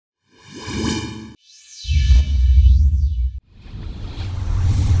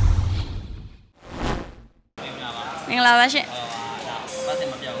င်္ဂလာပါရှင်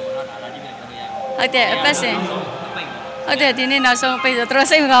ဟုတ်တယ်အပတ်စဉ်ဟုတ်တယ်ဒီနေ့နောက်ဆုံးပိတ်ဆိုတော့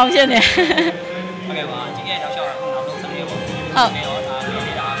စိတ်မကောင်းဖြစ်နေဟုတ်ကဲ့ပါဒီကနေ့နောက်လျှောက်တာခုနောက်ဆုံးဆက်ရပါဟုတ်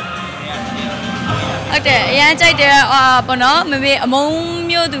ဟုတ်တယ်အရန်ကြိုက်တယ်ဘောနော်မမေအမုန်း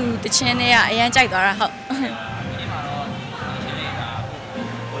မျိုးသူတချင်းတွေကအရန်ကြိုက်သွားတာဟုတ်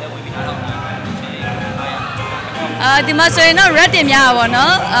ဒီမှာဆိုရင်တော့ red တင်များပါဘော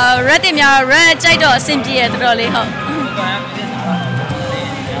နော်red တင်များ red ကြိုက်တော့အဆင်ပြေရတော်တော်လေးဟုတ်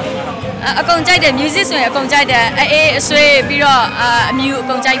အကုန်ကြိုက်တယ် music ဆိုရင်အကုန်ကြိုက်တယ်အေးအဆွေးပြီးတော့အမြူအ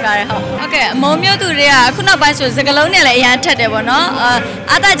ကုန်ကြိုက်ပါတယ်ဟုတ်ကဲ့အမုံမျိုးသူတွေကအခုနောက်ပိုင်းဆိုစကလုံးနဲ့လည်းအရန်ထက်တယ်ပေါ့နော်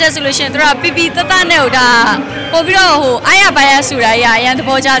အားသာချက်ဆိုလို့ရှိရင်သူကပီပီတတနဲ့ဟိုဒါပို့ပြီးတော့ဟိုအားရပါရဆူတာအရန်သ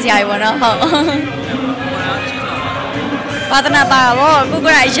ဘောကျစရာကြီးပေါ့နော်ဟုတ်ပါဒနာပါဘောကို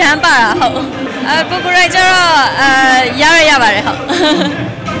ကိုရိုက်ရမ်းပါတာဟုတ်ကိုကိုရိုက်ကျတော့ရပါတယ်ဟုတ်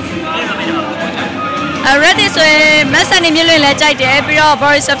ready ဆိုရင် message နေမြင်လွင်လဲကြိုက်တယ်ပြီးတော့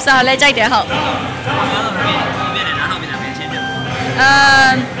body substance လဲကြိုက်တယ်ဟုတ်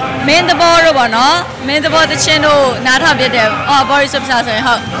main သဘောတော့ဗောနော် main သဘောတချင်းတို့နားထောင်ပြတယ်body substance ဆိုရင်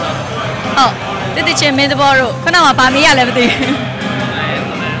ဟုတ်တချင်း main သဘောတို့ခုနကဗာမေးရလဲမသိဘူး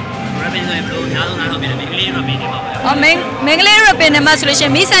ready ဆိုရင်ဘလို့အများဆုံးနားထောင်ပြတယ် main ကလေးတော့ပြင်နေပါဘူးmain ကလေးတော့ပြင်နေမှဆိုလို့ရှိရ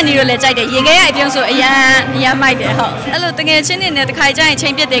င်မိဆန်ဒီတို့လည်းကြိုက်တယ်ရင်ခဲရအပြုံးဆိုအရန်မိုက်တယ်ဟုတ်အဲ့လိုတကယ်ချင်းနေနဲ့တစ်ခါကျရင်ချိ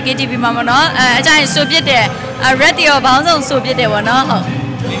န်ပြစ်တယ် KTV မှာပေါ့နော်အကျရင်ဆိုပြစ်တယ် red ရောဘောင်းဆုံးဆိုပြစ်တယ်ပေါ့နော်ဟုတ်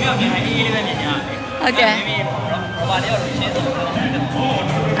မိမြောက်ပြန်အေးလေးပဲမြင်ကြဟုတ်ကဲ့ဘာလေးတော့ရှင်းဆို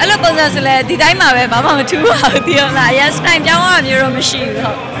အဲ့လိုပုံစံဆိုလဲဒီတိုင်းမှာပဲဘာမှမထူးပါဘူးဒီတော့လားအရန်စတိုင်ပြောင်းရမျိုးတော့မရှိဘူးဟု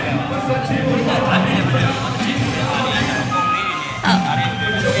တ်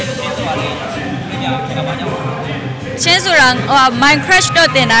ချင်းဆိုတာmind crush တော့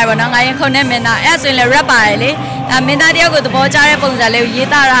တင်တာပေါ့နော်ငါရင်ခုန်နေမင်းသားအဲ့ဆိုရင်လည်း rap ပါတယ်လေမင်းသားတယောက်ကိုသဘောကျတဲ့ပုံစံလေးကိုရေး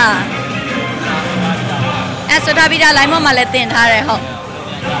သားတာအဲ့ဆိုတာပြီးတာ line ပေါ်မှာလည်းတင်ထားတယ်ဟုတ်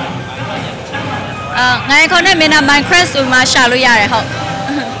ငါရင်ခုန်နေမင်းသား mind crush ဆိုမှရှာလို့ရတယ်ဟုတ်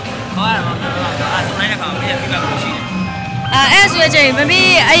ဟုတ်ရတယ်ဆိုလိုက်တဲ့ခါမင်းရဲ့ feedback ကိုရှိတယ်အဲ့ဆိုရင်မမီ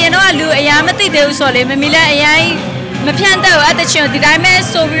အရင်တော့လူအရာမသိသေးဘူးဆိုလေမမီလည်းအရင်မဖြန့်တဲ့အဲ့တချင်ဒီတိုင်းပဲ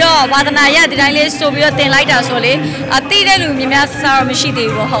ဆိုပြီးတော့ဝါသနာရဒီတိုင်းလေးဆိုပြီးတော့တင်လိုက်တာဆိုလေတိတဲ့လူများများဆဆတော့မရှိသေး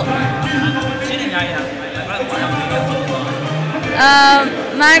ဘူးဟုတ်ရှင်းနေကြရ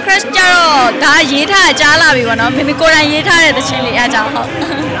my crush ကြတော့ဒါရေးထားကြားလာပြီပေါ့နော်မိမိကိုယ်တိုင်ရေးထားတဲ့တချင်လေးအားကြောင့်ဟုတ်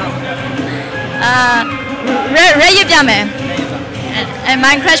red ရပြမယ်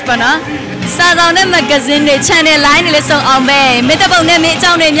my crush ပေါ့နော်စာဆောင်တဲ့ magazine တွေ channel line တွေလည်းစုံအောင်ပဲမိတပုံနဲ့မင်းအ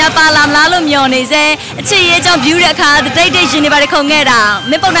ကြောင်းတွေများပါလာမလားလို့မျှော်နေစေအချစ်ရေးအကြောင်း view တဲ့အခါ date ရင်တွေပါခုံခဲ့တာ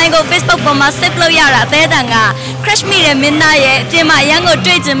မင်းပုံတိုင်းကို Facebook ပေါ်မှာ save လုပ်ရတာအသေးတန်က crush မိတယ်မင်းသားရဲ့အပြင်မှာအရန်ကို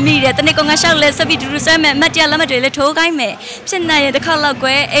တွေ့ချင်မိတယ်တနေ့ကောင်ကရှောက်လဲဆက်ပြီးတူတူဆွဲမယ်အမတ်တရလက်မတွေလည်းထိုးခိုင်းမယ်ဖြစ်နိုင်ရင်တစ်ခါလောက်ကွ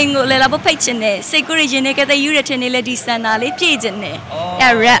ယ်အိမ်ကိုလဲလာဖို့ဖိတ်ချင်တယ်စိတ်ကူးရင်နေကတဲ့ you တဲ့ထင်နေလဲဒီစံနာလေးပြည့်ချင်တယ်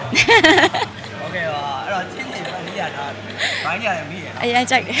အဲ့ rap โอเคပါအဲ့တော့ချင်းနေပါလိရတာဘိုင်းရတယ်မိရအရန်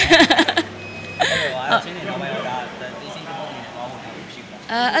ကြိုက်တယ်ချင်းနေတော့မှတော့ဒါတီးစီတစ်ပုတ်နေတော့ဘာလို့မရှိဘူး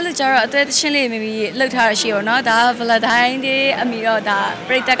အဲ့လိုကြတော့အသေးချင်းလေးmaybeလှုပ်ထားရရှိရောเนาะဒါ Valentine Day အမီတော့ဒါ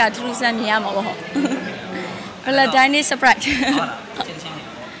ပြိတ္တကထူးထူးဆန်းမြင်ရမှာပေါ့ဟုတ် Valentine Day surprise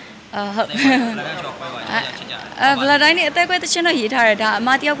ဟုတ်Valentine Day အသေးကွဲတချင်းတော့ရေးထားတယ်ဒါအမ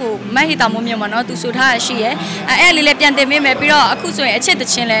တယောက်ကိုမတ်ဟီတာမိုးမြုံမှာเนาะသူဆိုထားရရှိရဲအဲ့လေးလည်းပြန်တင်ပေးမယ်ပြီးတော့အခုဆိုရင်အချစ်တ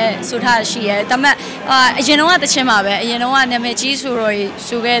ချင်းလည်းဆိုထားရရှိရဲဒါပေမဲ့အရင်တော့တချင်းပါပဲအရင်တော့နာမည်ကြီးဆိုတော့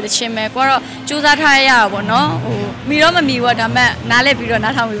ဆိုခဲ့တဲ့တချင်းပဲကိုကတော့စူးစမ်းထားရတာပေါ့เนาะဟိုမီတော့မမီဘူးဒါပေမဲ့နားလဲပြီးတော့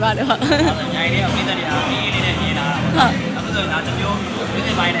နားထောင်ပြီးပါလို့ဟုတ်ညာလေးကပြည့်တဲ့နေရာအေးလေးနဲ့ရေးတာဟုတ်အခုဆိုရင်ဒါတစ်မျိုးပြည့်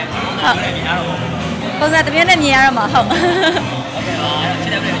တဲ့ဘိုင်းနဲ့ဟုတ်တယ်မြင်ရတော့ပုံစံတစ်မျိုးနဲ့မြင်ရတော့မှာဟုတ်ဟုတ်ကဲ့ပါချ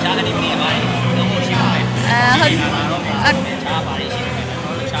စ်တဲ့ပြည်ရှားကနေပြင်ပါတယ်တော့ဟုတ်ရှိပါတယ်ဟုတ်ရှားပါတယ်ရှိတယ်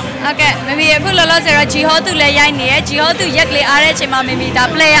โอเคမမီအခုလောလောဆယ်တော့ဂျီဟောသူလည်းရိုက်နေရဂျီဟောသူရက်ကလေးအားတဲ့အချိန်မှာမမီဒါ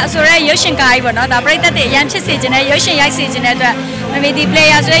player ဆိုရဲရုပ်ရှင်ကားကြီးပေါ့နော်ဒါပရိသတ်တွေအရန်ဖြစ်စေခြင်းနဲ့ရုပ်ရှင်ရိုက်စေခြင်းတဲ့အတွက်မမီဒီ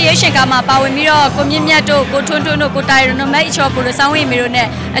player ဆိုရဲရုပ်ရှင်ကားမှာပါဝင်ပြီးတော့ကိုမြင့်မြတ်တို့ကိုထွန်းထွန်းတို့ကိုတိုင်ရနိုမက်အချောကိုတို့စောင်းဝင်မီတို့နဲ့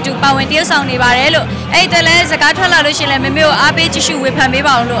အတူပါဝင်တရုပ်ဆောင်နေပါတယ်လို့အဲ့ဒီတည်းလဲစကားထွက်လာလို့ရှိရင်လည်းမမီကိုအားပေးကြည့်ရှုဝေဖန်ပေး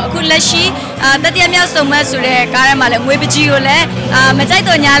ပါအောင်လို့အခုလက်ရှိတတိယမြောက်စုံမတ်ဆိုတဲ့ကားထဲမှာလည်းငွေပကြီးကိုလည်းမကြိုက်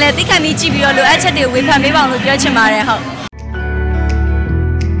တော့ညာလဲသိခံပြီးကြည့်ပြီးတော့လိုအပ်ချက်တွေဝေဖန်ပေးပါအောင်လို့ပြောချင်ပါတယ်ဟုတ်